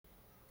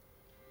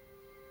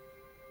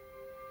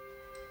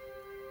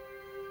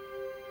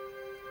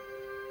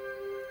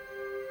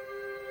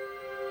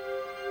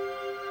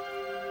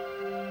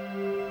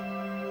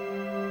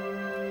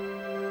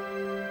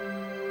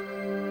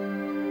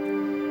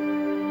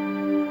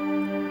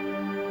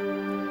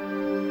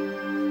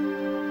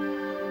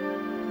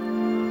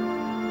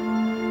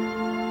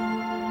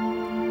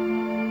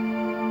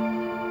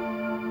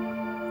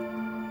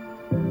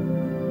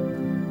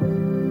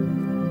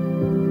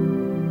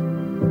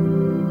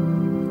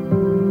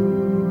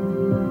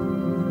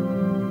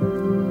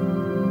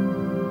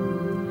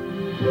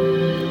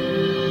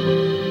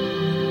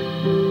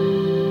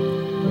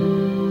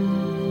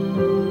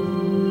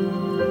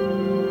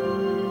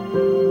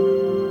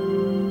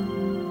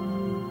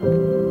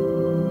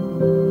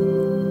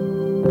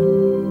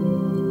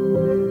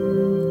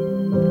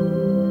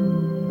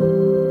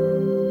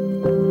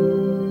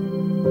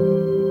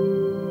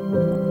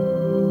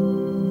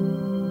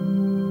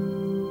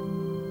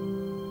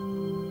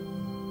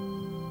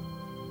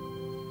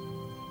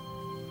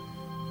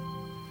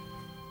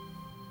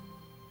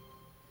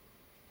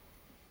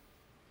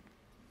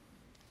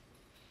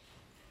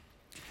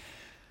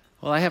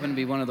Well, I happen to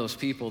be one of those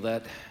people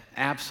that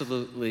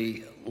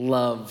absolutely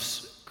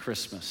loves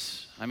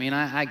Christmas. I mean,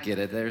 I get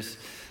it. There's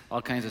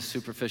all kinds of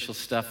superficial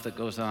stuff that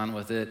goes on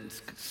with it.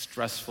 It's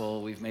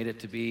stressful. We've made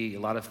it to be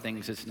a lot of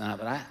things it's not.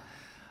 But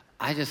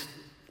I just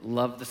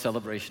love the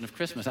celebration of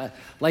Christmas.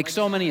 Like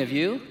so many of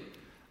you,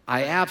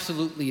 I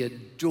absolutely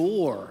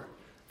adore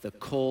the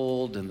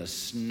cold and the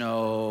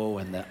snow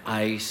and the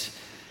ice.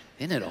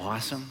 Isn't it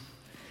awesome?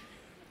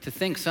 To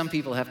think some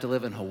people have to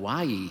live in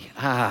Hawaii,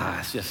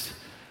 it's just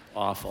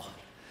awful.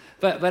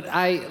 But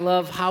I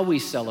love how we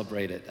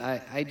celebrate it.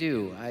 I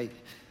do.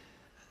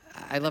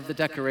 I love the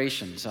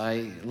decorations.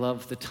 I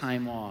love the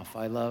time off.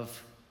 I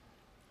love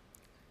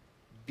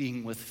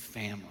being with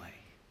family.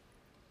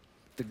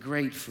 The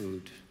great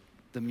food,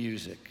 the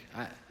music.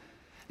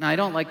 Now, I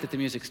don't like that the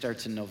music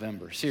starts in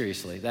November.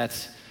 Seriously,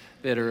 that's a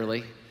bit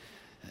early.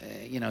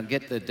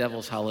 Get the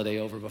devil's holiday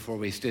over before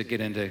we still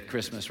get into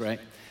Christmas, right?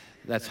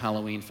 That's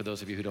Halloween for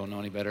those of you who don't know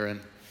any better.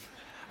 And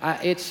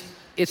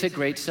it's a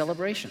great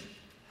celebration.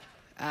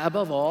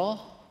 Above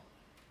all,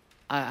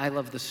 I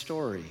love the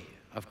story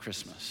of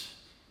Christmas.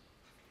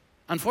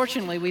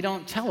 Unfortunately, we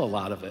don't tell a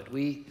lot of it.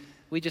 We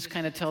just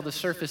kind of tell the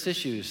surface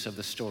issues of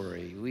the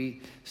story.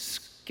 We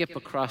skip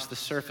across the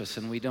surface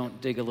and we don't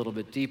dig a little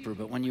bit deeper.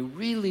 But when you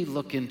really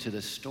look into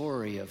the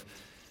story of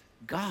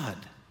God,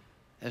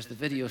 as the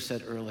video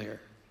said earlier,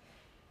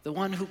 the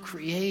one who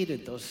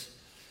created those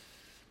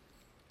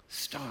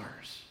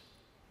stars,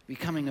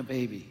 becoming a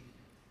baby,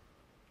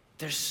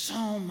 there's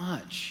so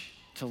much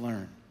to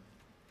learn.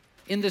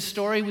 In this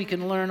story, we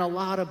can learn a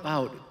lot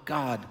about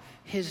God,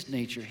 His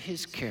nature,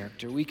 His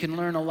character. We can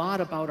learn a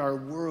lot about our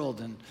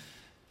world, and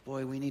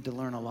boy, we need to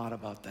learn a lot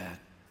about that.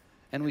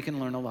 And we can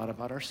learn a lot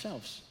about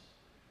ourselves.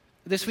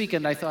 This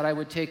weekend, I thought I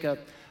would take a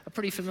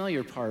pretty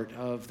familiar part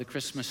of the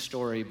Christmas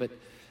story, but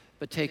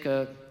take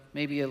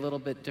maybe a little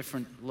bit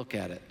different look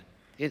at it.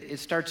 It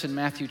starts in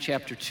Matthew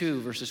chapter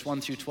 2, verses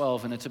 1 through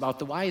 12, and it's about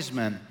the wise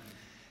men.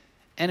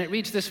 And it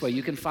reads this way.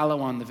 You can follow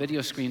on the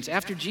video screens.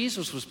 After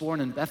Jesus was born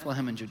in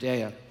Bethlehem in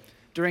Judea,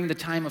 during the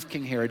time of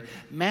King Herod,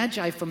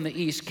 Magi from the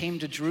east came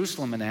to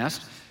Jerusalem and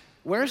asked,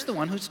 "Where's the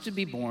one who's to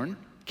be born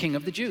King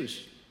of the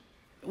Jews?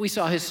 We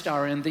saw his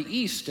star in the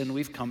east, and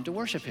we've come to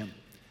worship him."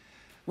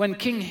 When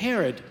King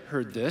Herod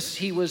heard this,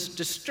 he was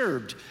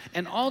disturbed,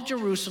 and all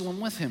Jerusalem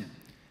with him.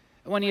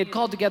 When he had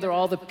called together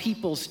all the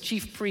people's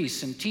chief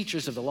priests and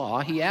teachers of the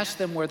law, he asked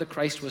them where the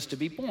Christ was to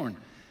be born.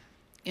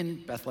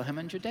 "In Bethlehem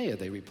in Judea,"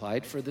 they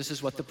replied, "for this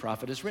is what the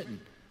prophet has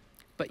written.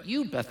 But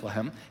you,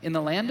 Bethlehem, in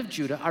the land of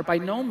Judah, are by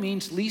no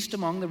means least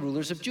among the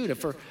rulers of Judah,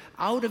 for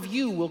out of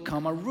you will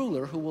come a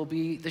ruler who will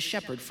be the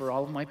shepherd for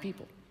all of my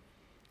people."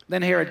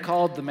 Then Herod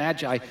called the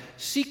Magi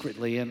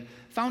secretly and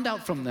found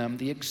out from them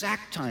the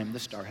exact time the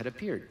star had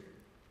appeared.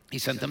 He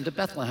sent them to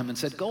Bethlehem and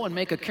said, "Go and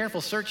make a careful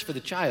search for the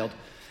child.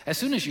 As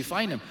soon as you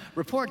find him,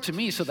 report to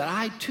me so that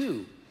I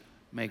too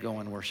may go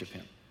and worship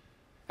him."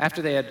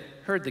 After they had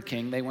heard the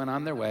king, they went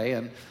on their way,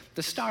 and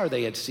the star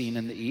they had seen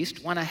in the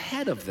east went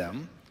ahead of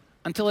them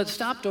until it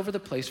stopped over the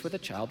place where the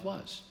child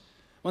was.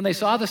 When they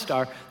saw the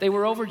star, they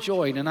were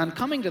overjoyed, and on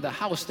coming to the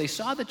house, they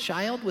saw the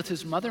child with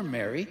his mother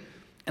Mary,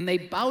 and they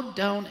bowed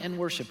down and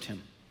worshiped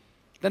him.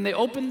 Then they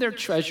opened their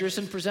treasures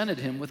and presented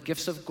him with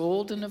gifts of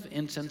gold and of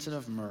incense and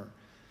of myrrh.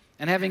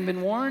 And having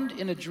been warned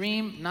in a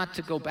dream not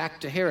to go back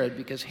to Herod,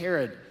 because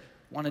Herod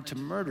wanted to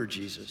murder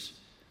Jesus,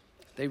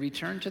 they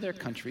returned to their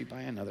country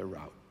by another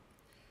route.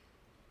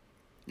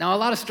 Now, a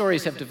lot of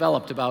stories have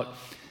developed about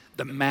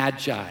the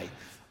Magi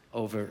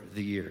over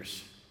the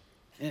years.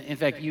 In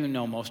fact, you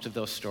know most of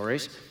those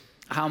stories.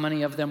 How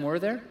many of them were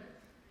there?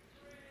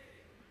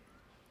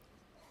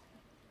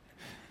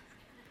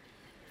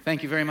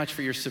 Thank you very much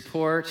for your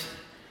support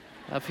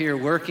up here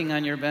working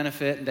on your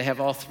benefit, and to have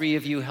all three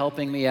of you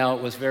helping me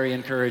out was very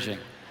encouraging.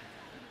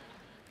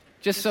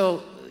 Just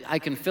so I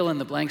can fill in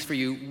the blanks for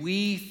you,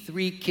 we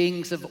three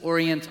kings of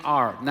Orient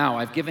are. Now,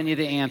 I've given you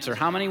the answer.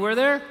 How many were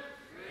there?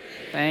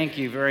 3. Thank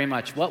you very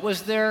much. What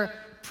was their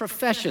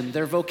profession,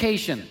 their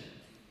vocation?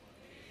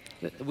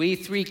 We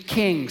three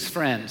kings,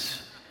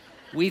 friends.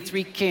 We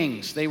three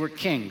kings. They were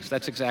kings.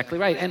 That's exactly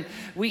right. And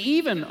we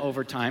even,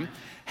 over time,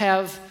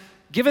 have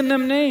given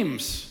them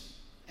names.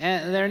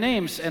 And their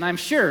names, and I'm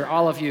sure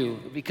all of you,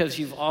 because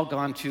you've all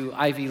gone to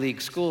Ivy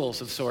League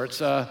schools of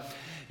sorts,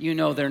 you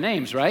know their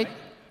names, right?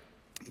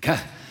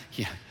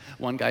 Yeah,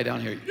 one guy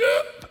down here.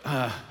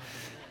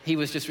 He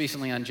was just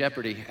recently on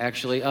Jeopardy,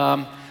 actually.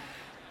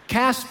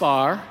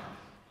 Caspar,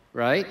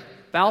 right?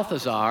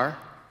 Balthazar,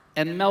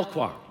 and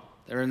Melchior.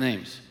 Their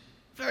names.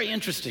 Very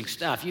interesting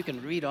stuff. You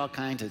can read all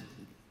kinds of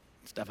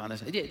stuff on this.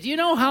 Do you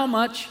know how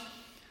much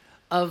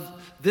of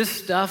this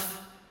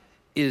stuff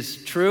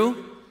is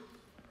true?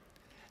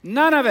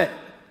 None of it.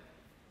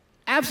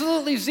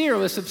 Absolutely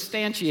zero is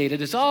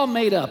substantiated. It's all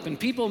made up, and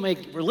people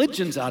make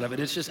religions out of it.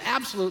 It's just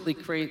absolutely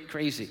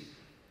crazy.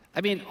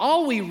 I mean,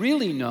 all we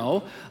really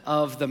know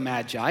of the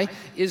Magi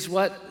is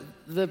what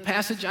the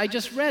passage I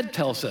just read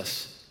tells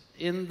us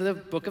in the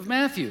book of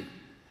Matthew.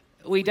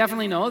 We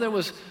definitely know there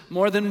was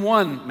more than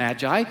one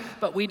Magi,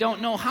 but we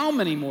don't know how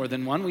many more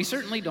than one. We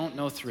certainly don't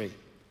know three.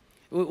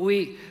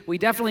 We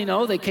definitely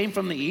know they came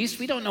from the east.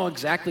 We don't know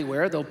exactly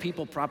where, though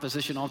people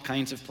proposition all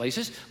kinds of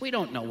places. We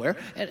don't know where.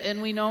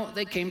 And we know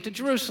they came to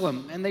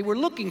Jerusalem, and they were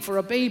looking for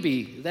a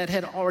baby that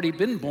had already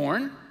been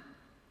born,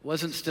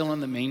 wasn't still in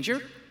the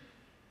manger,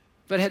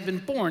 but had been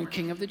born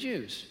King of the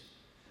Jews.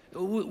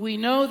 We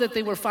know that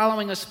they were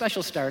following a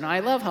special star. And I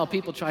love how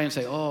people try and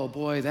say, oh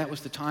boy, that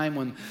was the time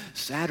when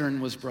Saturn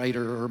was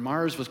brighter or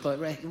Mars was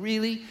brighter.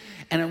 Really?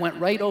 And it went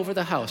right over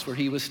the house where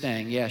he was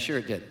staying. Yeah, sure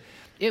it did.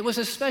 It was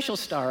a special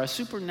star, a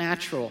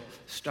supernatural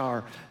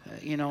star,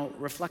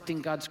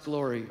 reflecting God's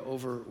glory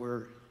over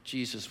where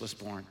Jesus was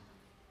born.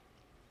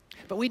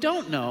 But we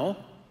don't know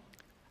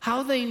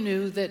how they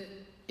knew that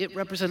it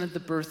represented the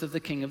birth of the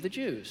King of the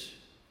Jews.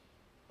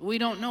 We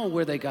don't know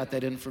where they got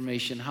that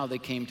information, how they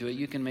came to it.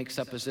 You can make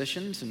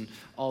suppositions and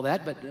all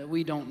that, but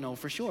we don't know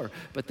for sure.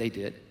 But they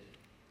did.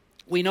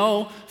 We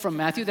know from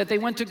Matthew that they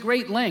went to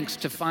great lengths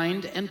to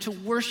find and to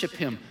worship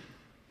him.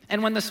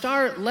 And when the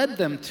star led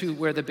them to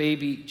where the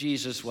baby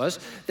Jesus was,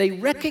 they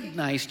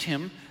recognized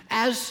him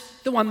as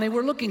the one they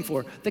were looking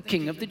for, the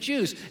King of the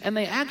Jews. And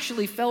they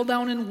actually fell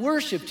down and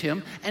worshiped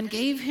him and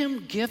gave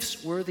him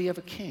gifts worthy of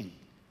a king.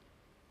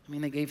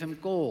 They gave him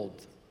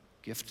gold,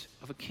 gift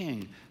of a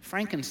king,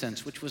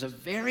 frankincense, which was a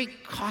very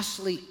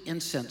costly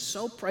incense,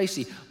 so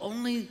pricey,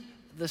 only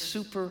the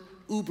super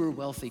uber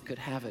wealthy could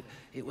have it.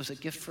 It was a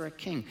gift for a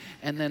king.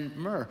 And then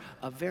myrrh,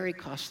 a very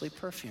costly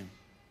perfume.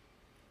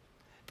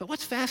 But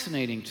what's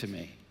fascinating to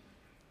me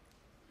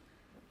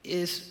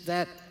is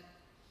that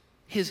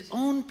his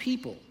own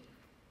people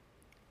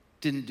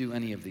didn't do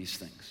any of these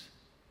things.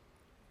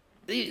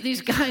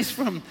 These guys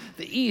from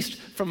the east,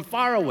 from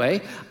far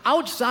away,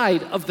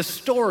 outside of the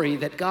story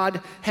that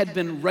God had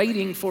been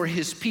writing for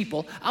his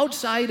people,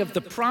 outside of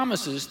the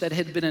promises that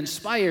had been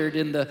inspired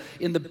in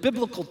the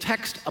biblical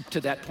text up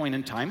to that point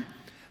in time,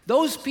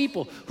 those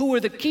people who were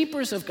the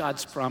keepers of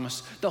God's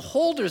promise, the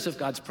holders of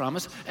God's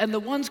promise, and the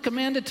ones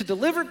commanded to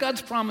deliver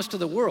God's promise to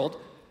the world,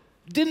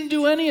 didn't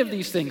do any of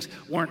these things,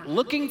 weren't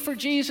looking for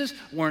Jesus,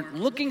 weren't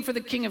looking for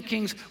the King of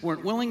Kings,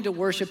 weren't willing to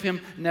worship him,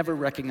 never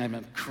recognized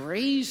him.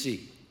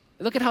 Crazy.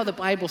 Look at how the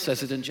Bible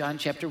says it in John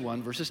chapter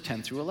 1, verses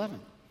 10 through 11.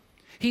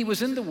 He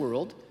was in the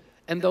world,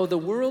 and though the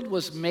world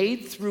was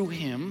made through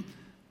him,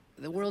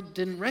 the world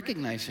didn't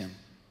recognize him.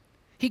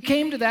 He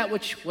came to that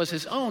which was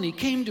his own. He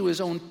came to his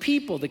own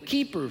people, the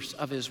keepers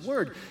of his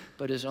word,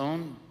 but his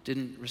own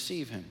didn't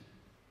receive him.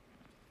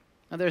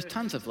 Now, there's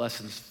tons of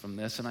lessons from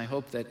this, and I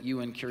hope that you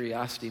in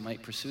curiosity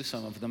might pursue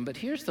some of them. But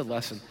here's the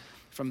lesson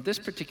from this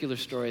particular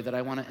story that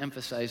I want to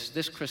emphasize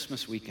this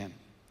Christmas weekend.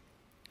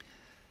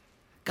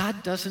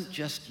 God doesn't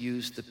just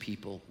use the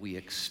people we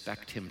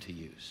expect him to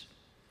use.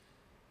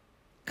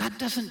 God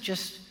doesn't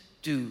just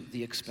do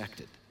the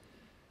expected.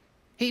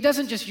 He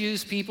doesn't just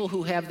use people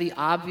who have the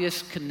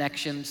obvious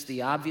connections,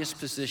 the obvious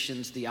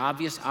positions, the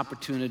obvious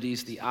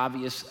opportunities, the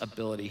obvious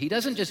ability. He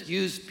doesn't just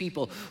use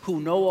people who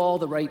know all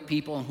the right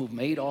people and who've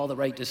made all the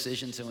right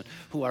decisions and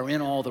who are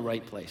in all the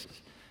right places.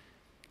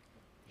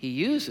 He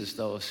uses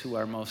those who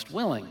are most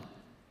willing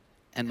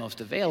and most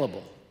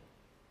available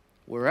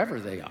wherever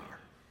they are.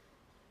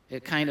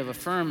 It kind of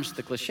affirms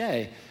the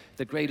cliche,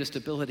 the greatest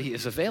ability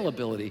is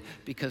availability,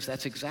 because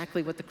that's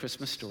exactly what the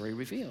Christmas story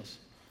reveals.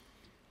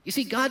 You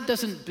see, God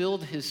doesn't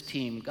build his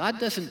team. God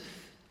doesn't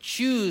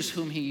choose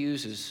whom he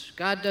uses.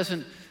 God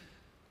doesn't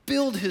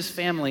build his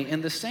family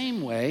in the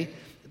same way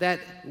that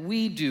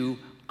we do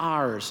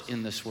ours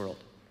in this world.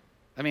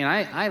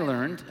 I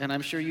learned, and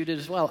I'm sure you did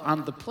as well,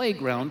 on the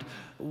playground,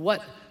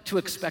 what to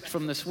expect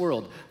from this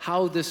world,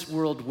 how this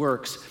world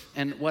works,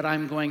 and what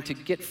I'm going to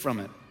get from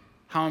it,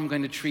 how I'm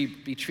going to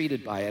be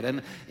treated by it.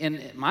 And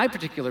in my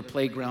particular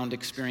playground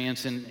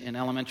experience in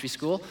elementary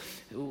school,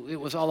 it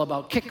was all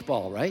about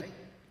kickball, right?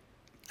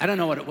 I don't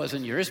know what it was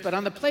in yours, but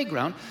on the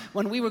playground,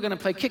 when we were going to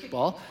play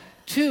kickball,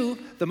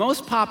 the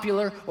most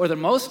popular or the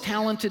most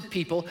talented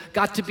people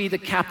got to be the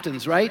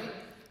captains, right?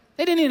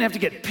 They didn't even have to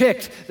get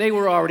picked. They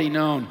were already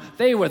known.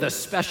 They were the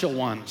special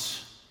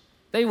ones.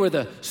 They were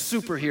the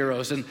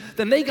superheroes. And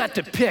then they got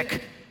to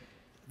pick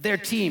their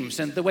teams.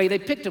 And the way they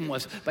picked them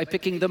was by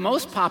picking the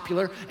most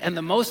popular and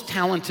the most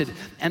talented.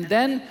 And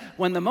then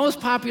when the most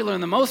popular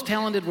and the most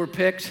talented were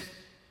picked,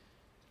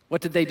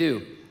 what did they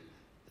do?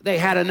 They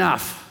had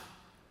enough.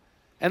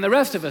 And the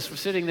rest of us were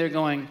sitting there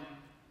going,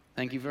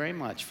 thank you very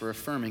much for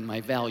affirming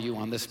my value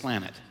on this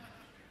planet.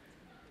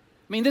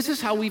 This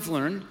is how we've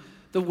learned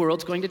the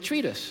world's going to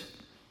treat us.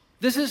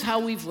 This is how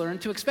we've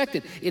learned to expect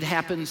it. It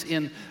happens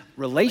in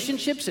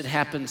relationships. It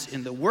happens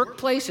in the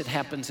workplace. It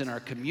happens in our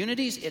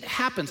communities. It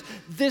happens.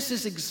 This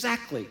is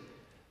exactly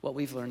what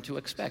we've learned to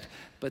expect.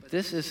 But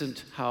this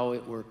isn't how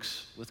it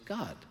works with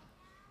God.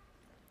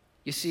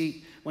 You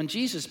see, when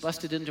Jesus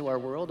busted into our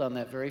world on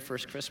that very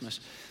first Christmas,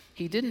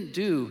 he didn't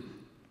do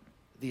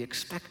the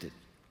expected.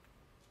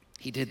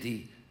 He did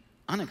the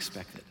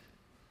unexpected.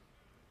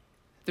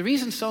 The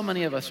reason so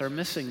many of us are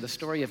missing the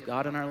story of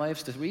God in our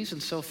lives, the reason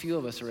so few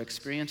of us are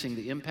experiencing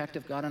the impact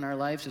of God in our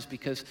lives is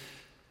because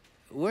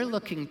we're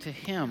looking to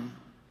him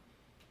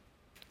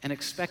and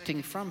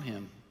expecting from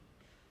him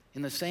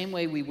in the same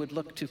way we would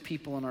look to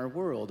people in our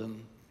world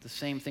and the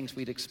same things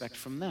we'd expect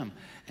from them.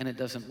 And it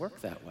doesn't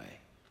work that way.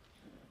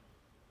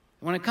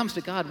 When it comes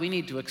to God, we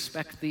need to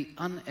expect the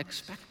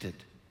unexpected.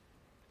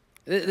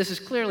 This is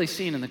clearly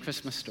seen in the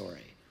Christmas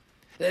story.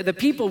 The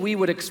people we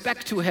would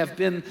expect to have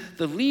been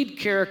the lead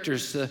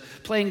characters,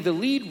 playing the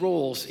lead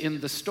roles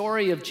in the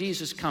story of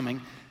Jesus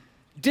coming,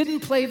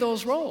 didn't play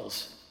those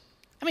roles.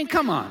 I mean,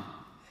 come on.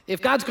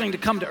 If God's going to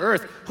come to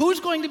earth, who's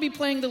going to be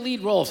playing the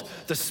lead roles?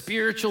 The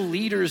spiritual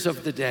leaders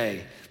of the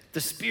day,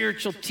 the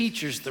spiritual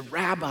teachers, the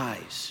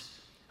rabbis.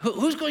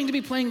 Who's going to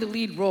be playing the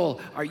lead role?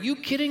 Are you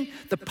kidding?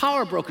 The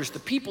power brokers, the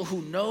people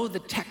who know the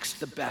text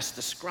the best,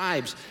 the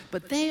scribes,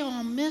 but they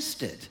all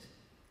missed it.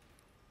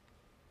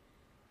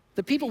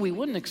 The people we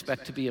wouldn't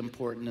expect to be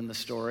important in the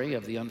story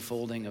of the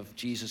unfolding of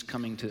Jesus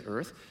coming to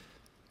earth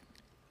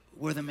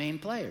were the main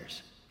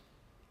players.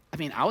 I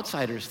mean,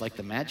 outsiders like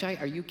the Magi,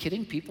 are you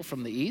kidding? People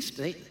from the East,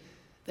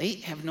 they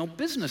have no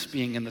business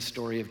being in the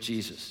story of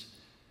Jesus.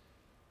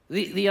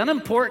 The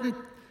unimportant,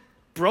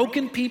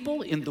 broken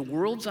people in the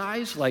world's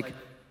eyes like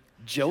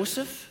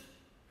Joseph,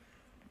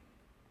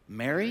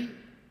 Mary,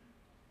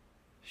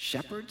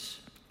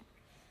 shepherds,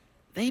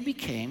 they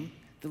became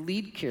the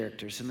lead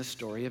characters in the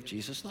story of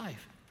Jesus'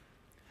 life.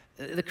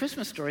 The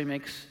Christmas story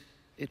makes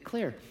it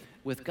clear.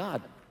 With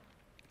God,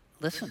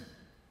 listen,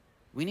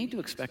 we need to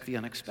expect the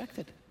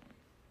unexpected.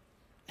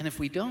 And if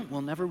we don't,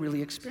 we'll never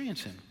really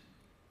experience Him.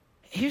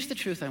 Here's the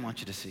truth I want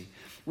you to see.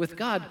 With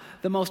God,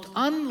 the most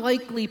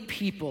unlikely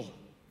people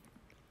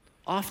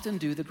often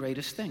do the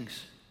greatest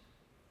things.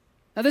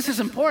 Now, this is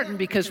important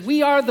because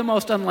we are the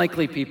most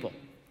unlikely people.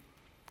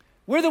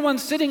 We're the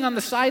ones sitting on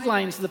the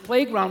sidelines of the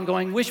playground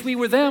going, wish we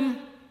were them.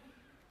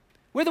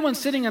 We're the ones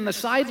sitting on the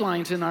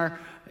sidelines in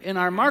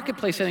our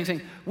marketplace setting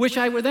saying, wish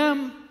I were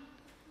them.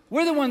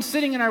 We're the ones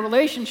sitting in our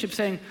relationship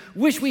saying,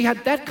 wish we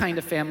had that kind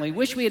of family,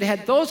 wish we had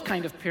had those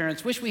kind of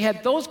parents, wish we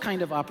had those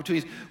kind of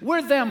opportunities.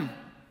 We're them.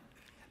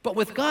 But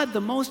with God,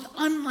 the most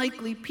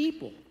unlikely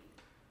people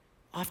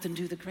often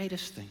do the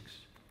greatest things.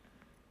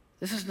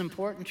 This is an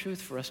important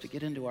truth for us to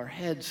get into our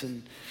heads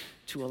and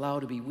to allow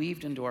to be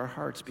weaved into our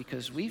hearts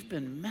because we've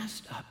been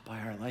messed up by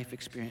our life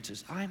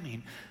experiences. I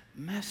mean,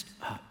 messed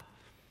up.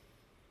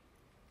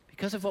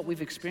 Because of what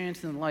we've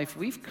experienced in life,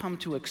 we've come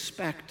to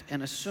expect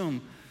and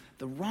assume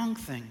the wrong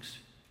things.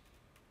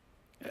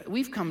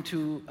 We've come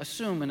to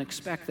assume and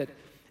expect that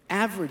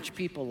average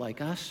people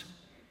like us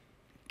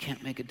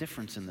can't make a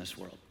difference in this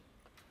world.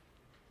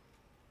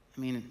 I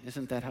mean,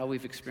 isn't that how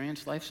we've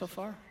experienced life so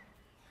far?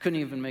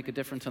 Couldn't even make a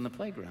difference on the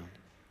playground.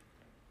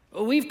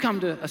 We've come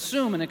to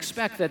assume and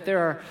expect that there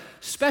are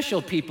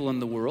special people in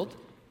the world,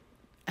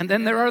 and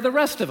then there are the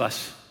rest of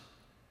us.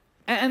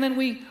 And then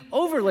we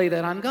overlay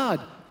that on God.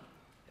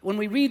 When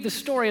we read the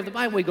story of the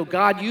Bible, we go,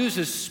 God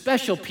uses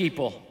special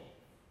people,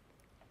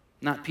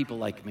 not people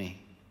like me.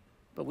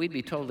 But we'd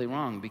be totally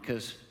wrong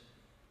because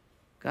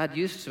God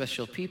used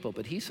special people,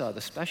 but He saw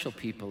the special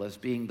people as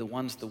being the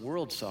ones the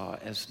world saw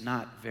as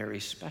not very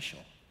special.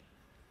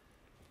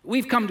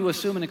 We've come to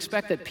assume and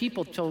expect that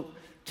people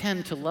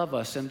tend to love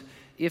us, and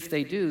if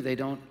they do, they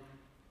don't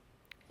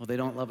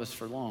love us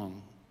for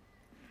long,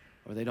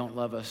 or they don't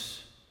love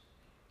us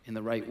in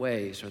the right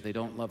ways, or they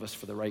don't love us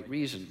for the right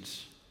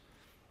reasons.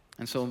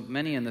 And so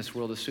many in this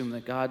world assume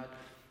that God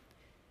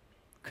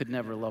could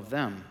never love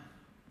them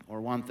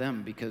or want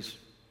them because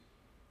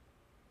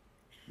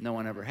no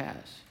one ever has.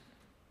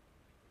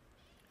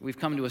 We've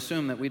come to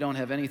assume that we don't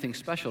have anything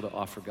special to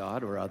offer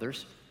God or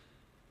others.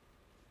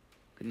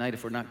 Good night,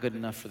 if we're not good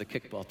enough for the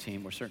kickball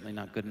team, we're certainly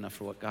not good enough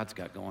for what God's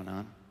got going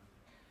on.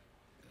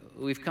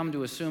 We've come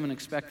to assume and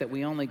expect that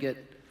we only get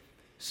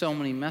so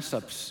many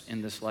mess-ups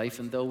in this life,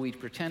 and though we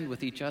pretend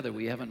with each other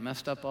we haven't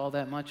messed up all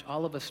that much,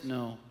 all of us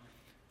know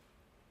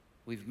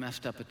we've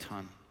messed up a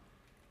ton.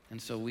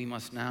 And so we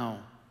must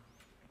now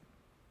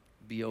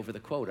be over the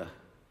quota.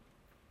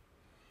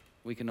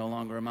 We can no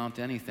longer amount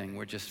to anything.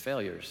 We're just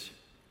failures.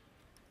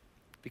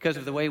 Because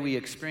of the way we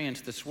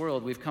experience this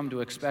world, we've come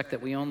to expect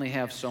that we only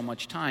have so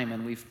much time,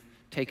 and we've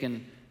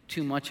taken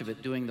too much of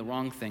it doing the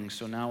wrong things,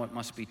 so now it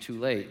must be too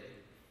late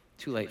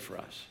for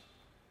us.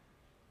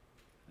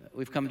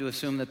 We've come to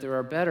assume that there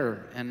are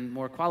better and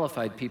more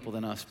qualified people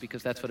than us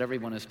because that's what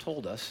everyone has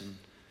told us. And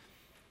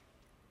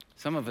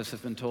some of us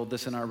have been told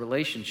this in our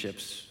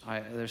relationships.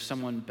 There's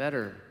someone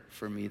better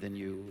for me than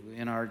you.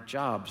 In our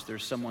jobs,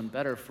 there's someone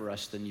better for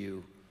us than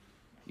you.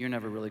 You're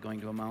never really going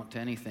to amount to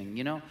anything.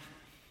 You know,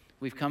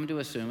 we've come to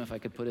assume, if I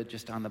could put it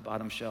just on the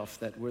bottom shelf,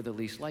 that we're the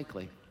least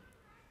likely.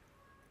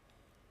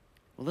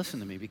 Well, listen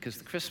to me, because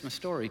the Christmas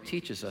story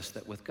teaches us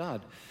that with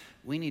God,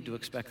 we need to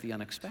expect the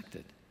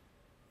unexpected.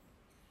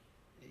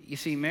 You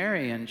see,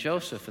 Mary and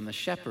Joseph and the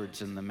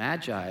shepherds and the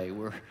Magi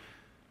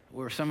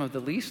were some of the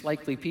least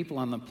likely people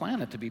on the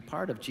planet to be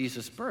part of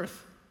Jesus'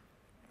 birth.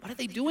 What are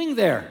they doing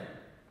there?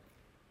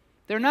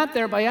 They're not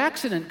there by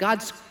accident.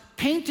 God's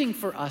painting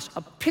for us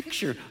a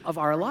picture of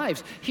our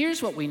lives.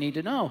 Here's what we need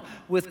to know.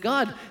 With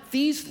God,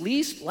 these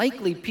least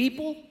likely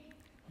people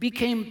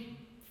became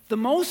the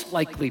most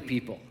likely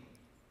people.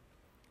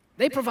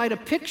 They provide a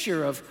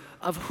picture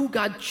of who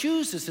God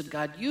chooses and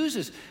God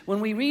uses. When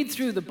we read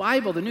through the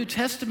Bible, the New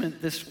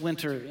Testament this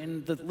winter,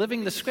 in the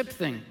Living the Script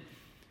thing,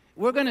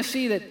 we're going to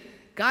see that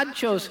God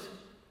chose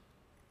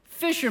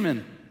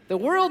fishermen. The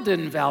world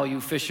didn't value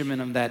fishermen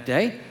of that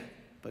day,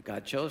 but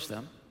God chose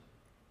them.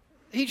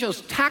 He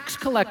chose tax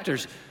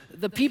collectors,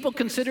 the people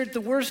considered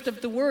the worst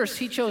of the worst.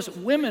 He chose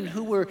women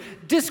who were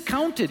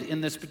discounted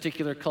in this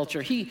particular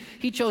culture. He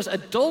chose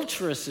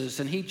adulteresses,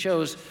 and he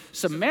chose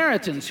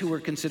Samaritans who were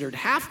considered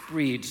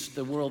half-breeds.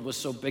 The world was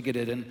so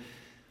bigoted. And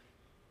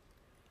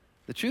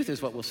the truth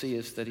is, what we'll see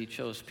is that he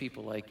chose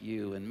people like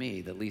you and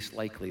me, the least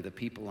likely, the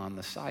people on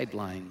the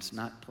sidelines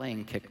not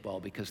playing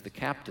kickball because the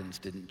captains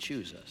didn't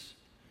choose us.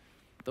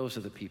 Those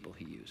are the people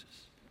he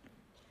uses.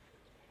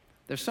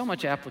 There's so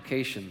much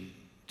application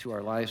to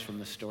our lives from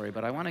this story,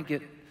 but I want to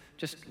get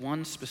just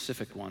one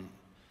specific one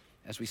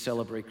as we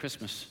celebrate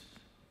Christmas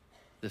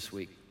this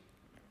week.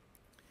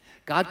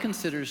 God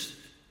considers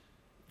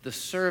the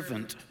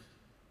servant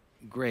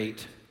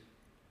great,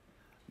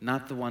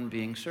 not the one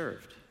being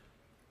served.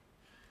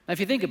 Now, if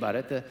you think about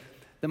it,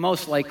 the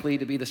most likely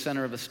to be the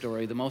center of a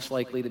story, the most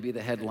likely to be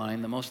the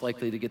headline, the most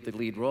likely to get the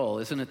lead role,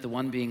 isn't it the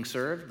one being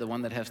served, the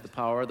one that has the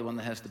power, the one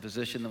that has the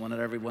position, the one that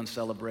everyone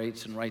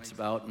celebrates and writes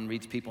about and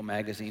reads People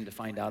magazine to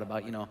find out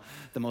about,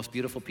 the most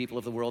beautiful people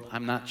of the world?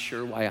 I'm not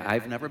sure why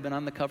I've never been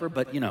on the cover,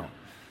 but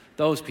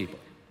those people.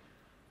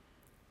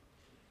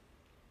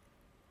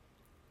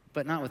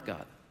 But not with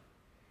God.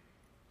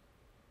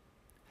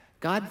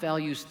 God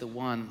values the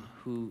one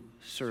who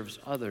serves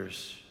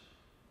others,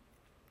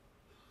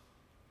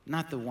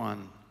 not the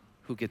one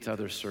who gets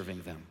others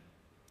serving them.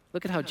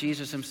 Look at how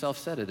Jesus himself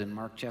said it in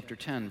Mark chapter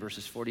 10,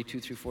 verses 42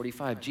 through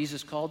 45.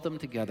 Jesus called them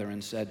together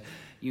and said,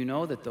 "You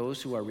know that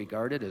those who are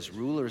regarded as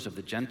rulers of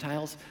the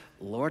Gentiles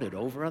lord it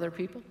over other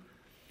people?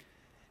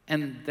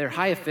 And their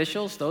high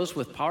officials, those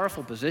with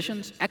powerful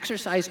positions,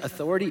 exercise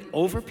authority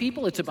over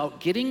people. It's about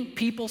getting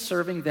people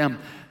serving them.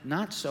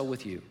 Not so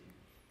with you.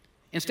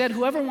 Instead,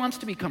 whoever wants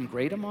to become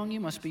great among you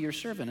must be your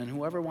servant, and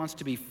whoever wants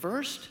to be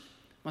first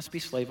must be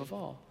slave of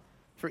all.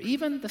 For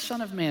even the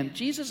Son of Man,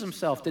 Jesus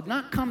himself, did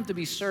not come to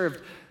be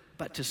served,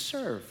 but to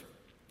serve,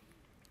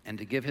 and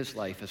to give his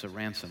life as a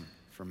ransom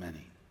for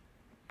many."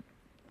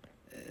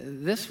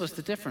 This was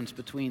the difference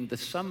between the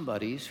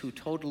somebodies who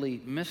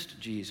totally missed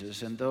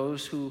Jesus and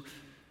those who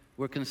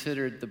were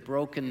considered the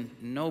broken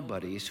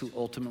nobodies who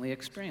ultimately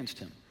experienced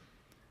him.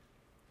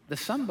 The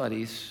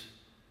somebodies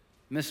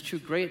missed true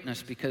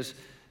greatness because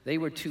they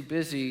were too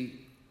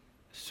busy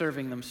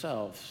serving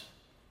themselves.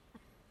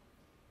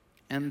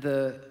 And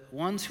the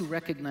ones who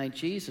recognized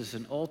Jesus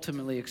and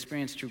ultimately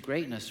experienced true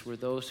greatness were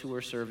those who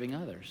were serving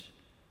others.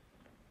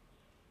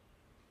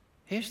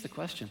 Here's the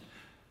question.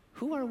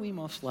 Who are we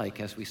most like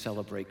as we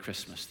celebrate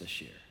Christmas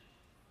this year?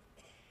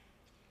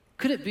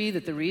 Could it be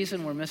that the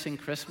reason we're missing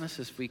Christmas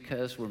is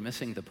because we're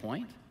missing the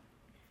point?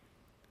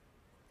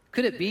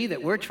 Could it be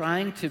that we're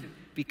trying to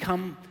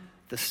become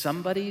the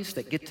somebodies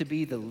that get to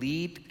be the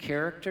lead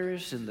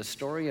characters in the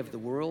story of the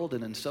world,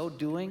 and in so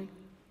doing,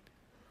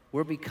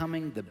 we're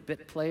becoming the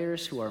bit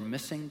players who are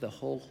missing the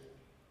whole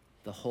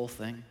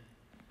thing?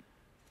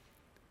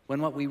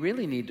 When what we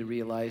really need to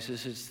realize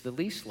is it's the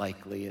least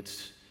likely.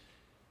 It's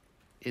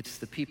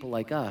the people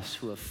like us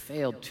who have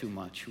failed too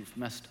much, who've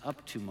messed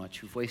up too much,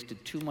 who've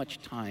wasted too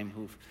much time,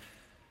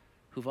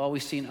 who've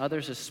always seen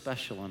others as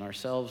special and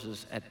ourselves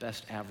as at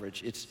best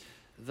average. It's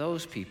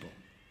those people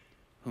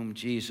whom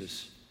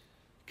Jesus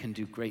can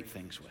do great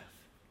things with.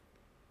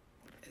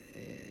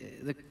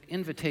 The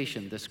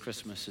invitation this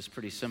Christmas is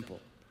pretty simple.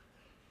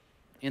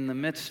 In the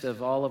midst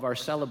of all of our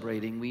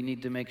celebrating, we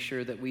need to make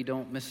sure that we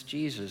don't miss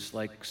Jesus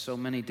like so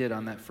many did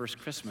on that first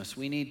Christmas.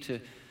 We need to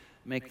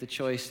make the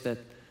choice that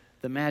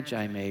the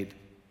Magi made.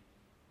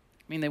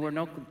 I mean, they were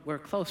nowhere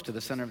close to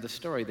the center of the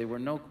story. They were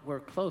nowhere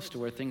close to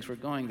where things were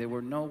going. They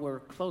were nowhere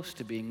close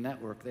to being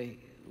networked. They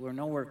were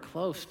nowhere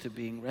close to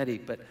being ready,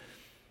 but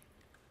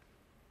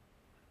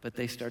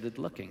they started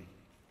looking.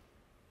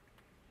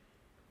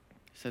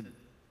 Said,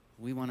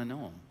 "We want to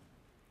know him."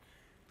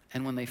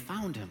 And when they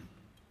found him,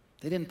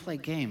 they didn't play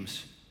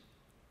games.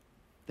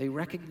 They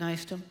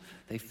recognized him.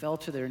 They fell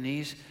to their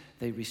knees.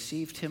 They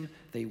received him.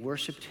 They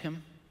worshiped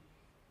him.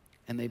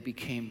 And they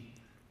became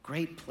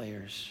great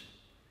players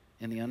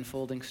in the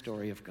unfolding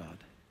story of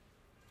God.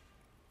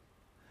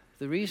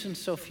 The reason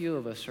so few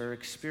of us are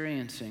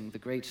experiencing the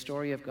great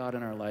story of God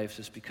in our lives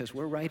is because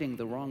we're writing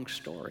the wrong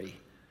story.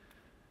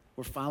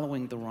 We're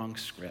following the wrong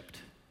script.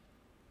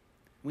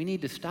 We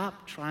need to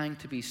stop trying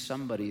to be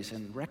somebodies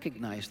and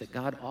recognize that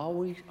God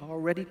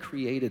already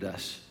created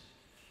us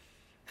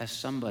as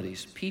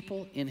somebodies,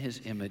 people in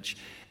his image,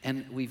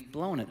 and we've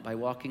blown it by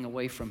walking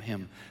away from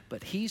him.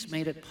 But he's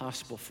made it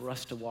possible for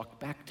us to walk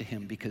back to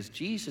him because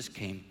Jesus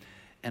came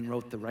and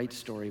wrote the right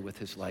story with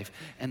his life.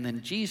 And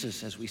then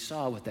Jesus, as we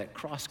saw with that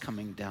cross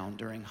coming down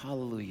during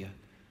Hallelujah,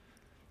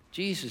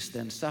 Jesus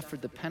then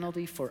suffered the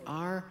penalty for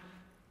our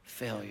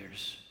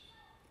failures,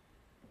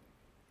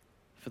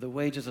 For the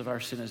wages of our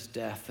sin is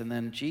death. And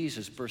then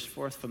Jesus burst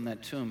forth from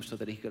that tomb so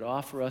that he could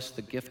offer us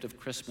the gift of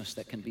Christmas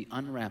that can be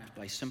unwrapped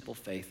by simple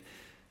faith,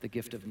 the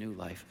gift of new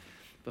life.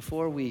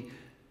 Before we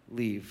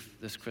leave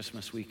this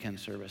Christmas weekend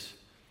service,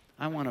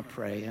 I want to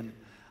pray, and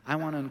I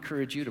want to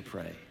encourage you to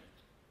pray.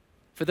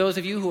 For those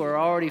of you who are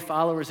already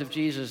followers of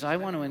Jesus, I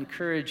want to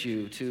encourage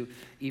you to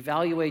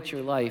evaluate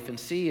your life and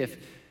see if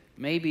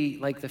maybe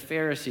like the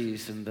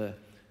Pharisees and the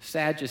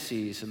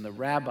Sadducees and the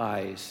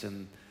rabbis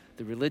and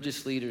the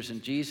religious leaders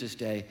in Jesus'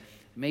 day,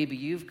 maybe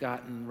you've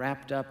gotten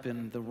wrapped up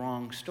in the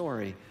wrong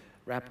story,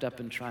 wrapped up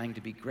in trying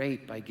to be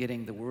great by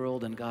getting the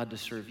world and God to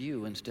serve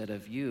you instead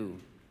of you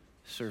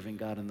serving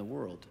God and the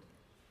world.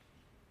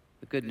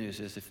 The good news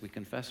is if we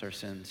confess our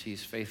sins,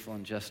 he's faithful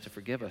and just to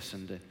forgive us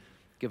and to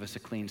give us a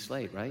clean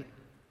slate, right?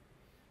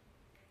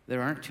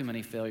 There aren't too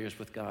many failures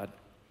with God.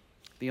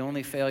 The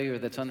only failure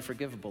that's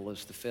unforgivable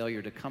is the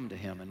failure to come to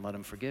him and let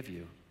him forgive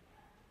you.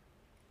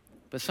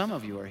 But some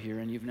of you are here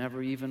and you've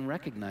never even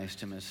recognized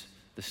him as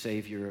the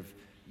Savior of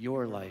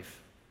your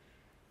life,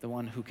 the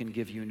one who can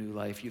give you new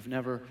life. You've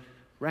never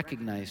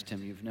recognized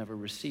him. You've never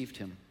received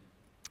him.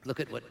 Look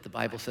at what the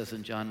Bible says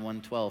in John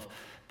 1:12.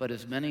 But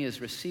as many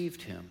as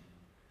received him,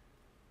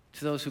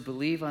 to those who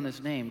believe on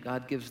his name,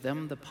 God gives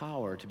them the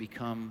power to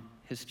become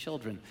his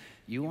children.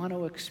 You want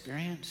to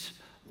experience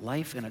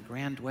life in a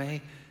grand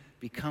way?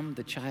 Become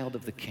the child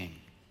of the King.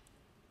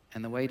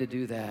 And the way to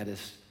do that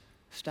is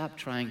stop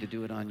trying to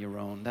do it on your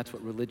own. That's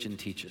what religion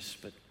teaches.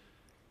 But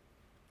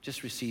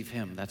just receive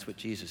him. That's what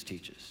Jesus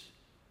teaches.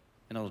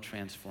 And it'll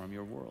transform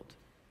your world.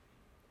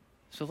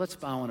 So let's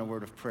bow in a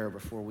word of prayer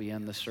before we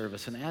end the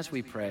service. And as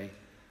we pray,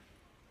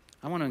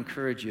 I want to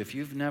encourage you, if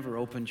you've never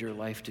opened your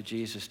life to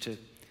Jesus, to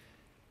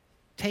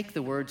take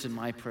the words in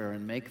my prayer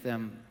and make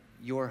them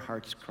your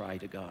heart's cry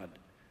to God.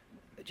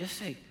 Just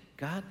say,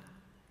 God,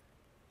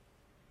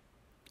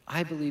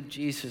 I believe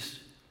Jesus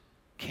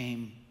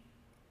came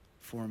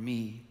for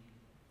me.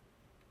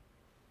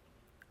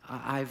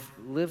 I've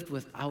lived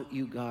without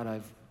you, God.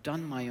 I've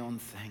done my own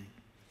thing,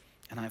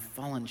 and I've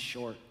fallen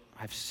short.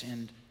 I've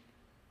sinned.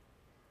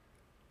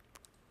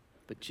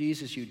 But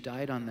Jesus, you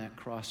died on that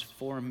cross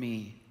for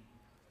me.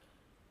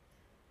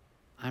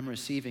 I'm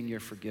receiving your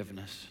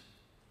forgiveness.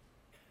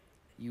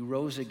 You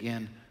rose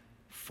again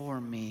for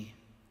me.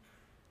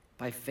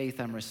 By faith,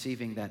 I'm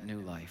receiving that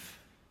new life.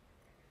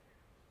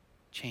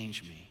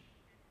 Change me.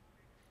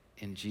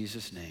 In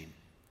Jesus' name,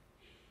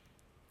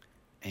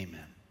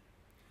 amen.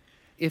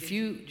 If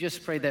you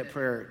just prayed that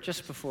prayer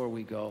just before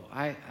we go,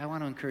 I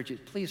want to encourage you,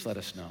 please let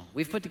us know.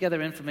 We've put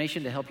together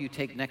information to help you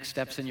take next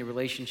steps in your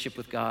relationship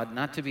with God,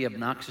 not to be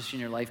obnoxious in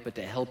your life, but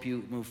to help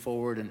you move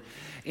forward. And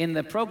in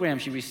the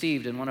programs you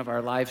received in one of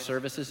our live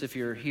services, if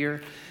you're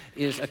here,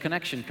 is a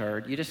connection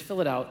card. You just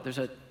fill it out. There's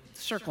a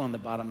circle on the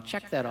bottom.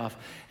 Check that off.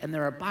 And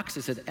there are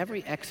boxes at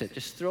every exit.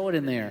 Just throw it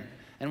in there.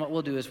 And what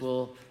we'll do is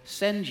we'll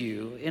send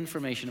you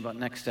information about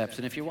next steps.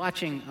 And if you're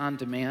watching on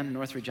demand,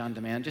 Northridge On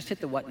Demand, just hit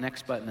the What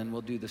Next button and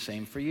we'll do the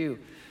same for you.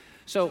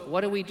 So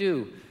what do we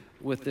do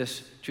with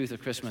this Truth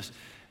of Christmas?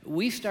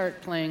 We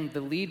start playing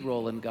the lead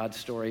role in God's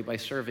story by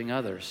serving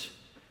others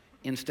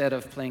instead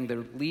of playing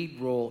the lead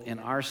role in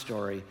our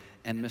story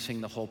and missing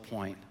the whole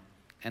point.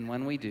 And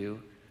when we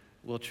do,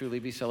 we'll truly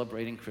be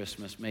celebrating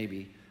Christmas,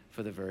 maybe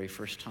for the very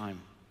first time.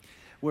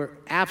 We're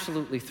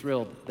absolutely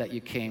thrilled that you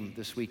came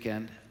this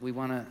weekend. We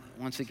want to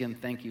once again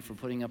thank you for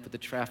putting up with the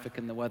traffic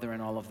and the weather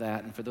and all of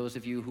that. And for those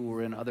of you who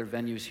were in other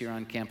venues here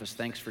on campus,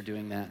 thanks for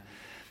doing that.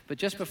 But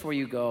just before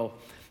you go,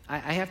 I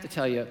have to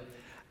tell you,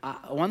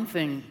 one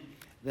thing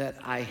that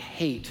I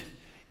hate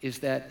is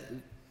that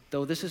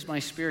though this is my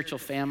spiritual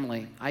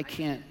family, I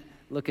can't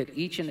look at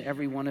each and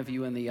every one of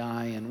you in the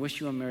eye and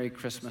wish you a Merry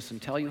Christmas and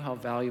tell you how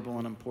valuable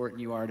and important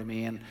you are to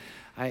me. And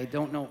I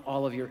don't know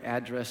all of your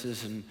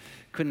addresses and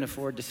couldn't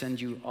afford to send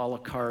you all a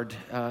card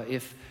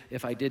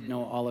if I did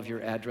know all of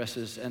your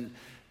addresses.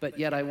 But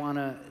yet I want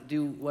to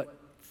do what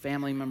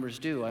family members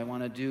do. I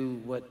want to do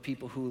what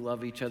people who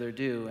love each other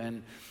do.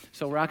 And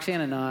so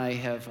Roxanne and I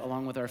have,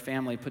 along with our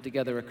family, put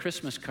together a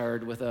Christmas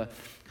card with a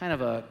kind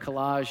of a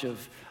collage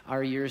of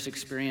our year's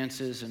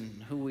experiences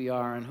and who we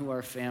are and who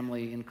our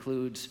family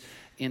includes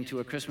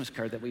into a Christmas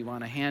card that we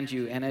want to hand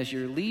you. And as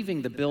you're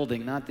leaving the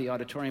building, not the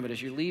auditorium, but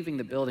as you're leaving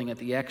the building at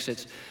the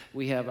exits,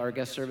 we have our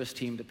guest service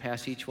team to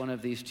pass each one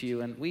of these to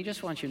you. And we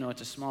just want you to know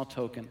it's a small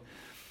token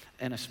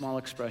and a small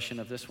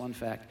expression of this one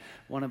fact.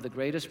 One of the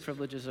greatest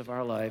privileges of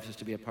our lives is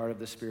to be a part of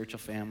this spiritual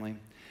family.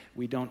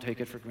 We don't take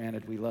it for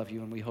granted. We love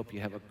you, and we hope you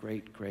have a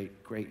great,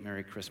 great, great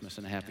Merry Christmas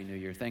and a Happy New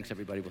Year. Thanks,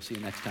 everybody. We'll see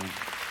you next time.